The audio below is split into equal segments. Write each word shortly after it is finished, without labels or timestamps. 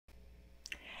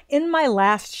in my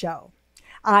last show,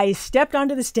 I stepped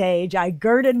onto the stage, I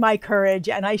girded my courage,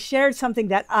 and I shared something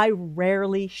that I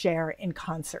rarely share in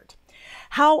concert: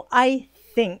 how I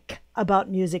think about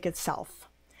music itself.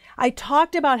 I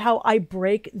talked about how I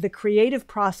break the creative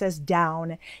process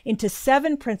down into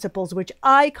 7 principles, which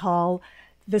I call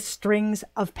the strings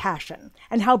of passion,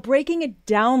 and how breaking it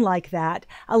down like that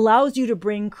allows you to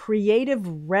bring creative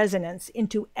resonance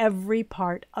into every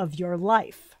part of your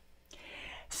life.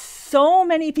 So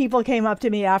many people came up to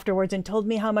me afterwards and told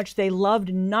me how much they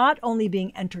loved not only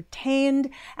being entertained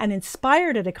and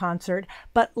inspired at a concert,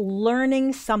 but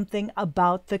learning something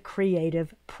about the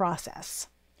creative process.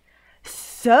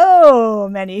 So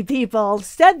many people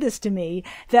said this to me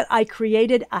that I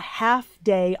created a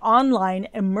half-day online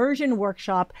immersion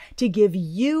workshop to give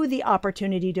you the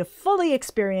opportunity to fully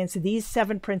experience these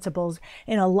 7 principles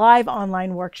in a live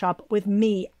online workshop with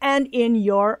me and in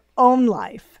your own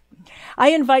life. I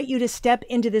invite you to step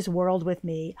into this world with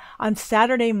me on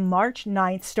Saturday, March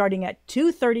 9th, starting at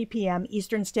 2:30 p.m.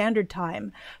 Eastern Standard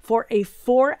Time for a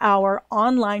 4-hour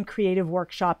online creative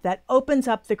workshop that opens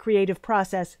up the creative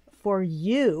process for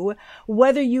you,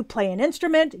 whether you play an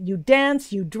instrument, you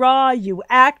dance, you draw, you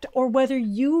act, or whether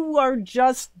you are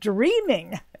just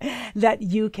dreaming that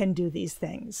you can do these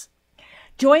things.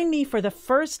 Join me for the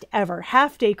first ever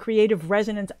half-day Creative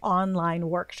Resonance online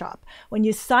workshop. When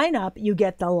you sign up, you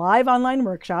get the live online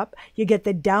workshop, you get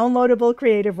the downloadable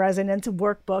Creative Resonance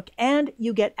workbook, and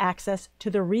you get access to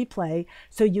the replay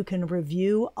so you can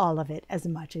review all of it as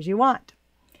much as you want.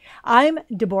 I'm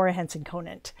Deborah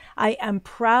Henson-Conant. I am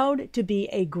proud to be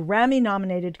a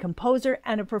Grammy-nominated composer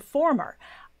and a performer.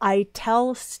 I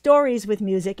tell stories with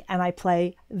music and I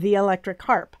play the electric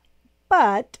harp.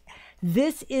 But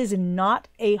this is not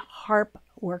a harp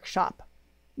workshop.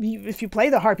 If you play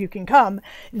the harp, you can come.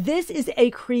 This is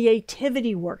a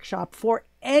creativity workshop for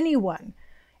anyone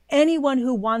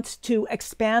who wants to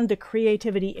expand the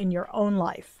creativity in your own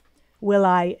life. Will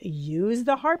I use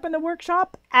the harp in the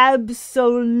workshop?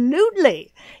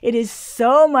 Absolutely. It is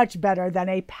so much better than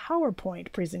a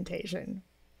PowerPoint presentation.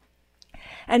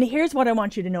 And here's what I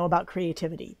want you to know about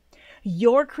creativity.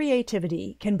 Your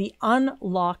creativity can be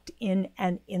unlocked in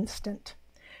an instant.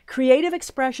 Creative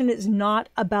expression is not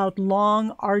about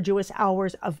long, arduous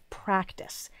hours of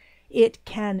practice. It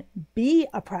can be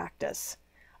a practice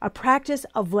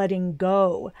of letting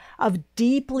go, of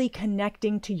deeply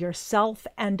connecting to yourself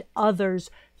and others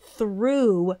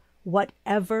through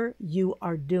whatever you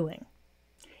are doing.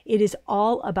 It is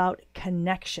all about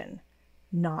connection,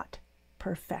 not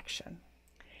perfection.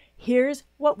 Here's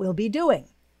what we'll be doing.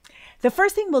 The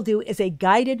first thing we'll do is a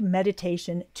guided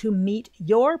meditation to meet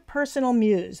your personal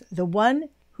muse, the one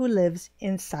who lives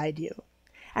inside you.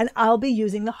 And I'll be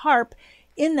using the harp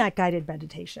in that guided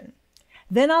meditation.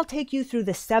 Then I'll take you through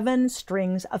the 7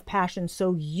 strings of passion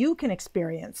so you can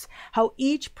experience how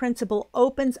each principle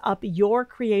opens up your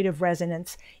creative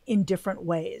resonance in different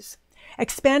ways,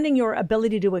 expanding your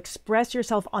ability to express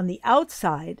yourself on the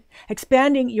outside,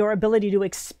 expanding your ability to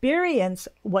experience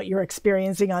what you're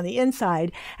experiencing on the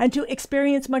inside, and to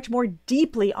experience much more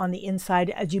deeply on the inside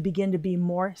as you begin to be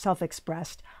more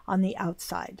self-expressed on the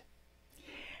outside.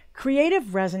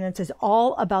 Creative resonance is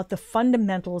all about the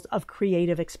fundamentals of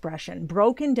creative expression,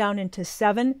 broken down into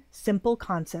 7 simple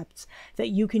concepts that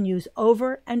you can use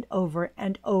over and over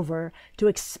and over to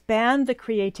expand the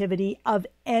creativity of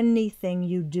anything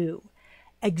you do,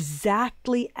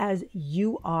 exactly as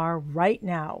you are right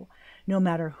now, no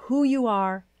matter who you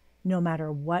are, no matter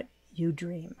what you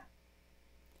dream.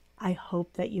 I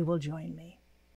hope that you will join me.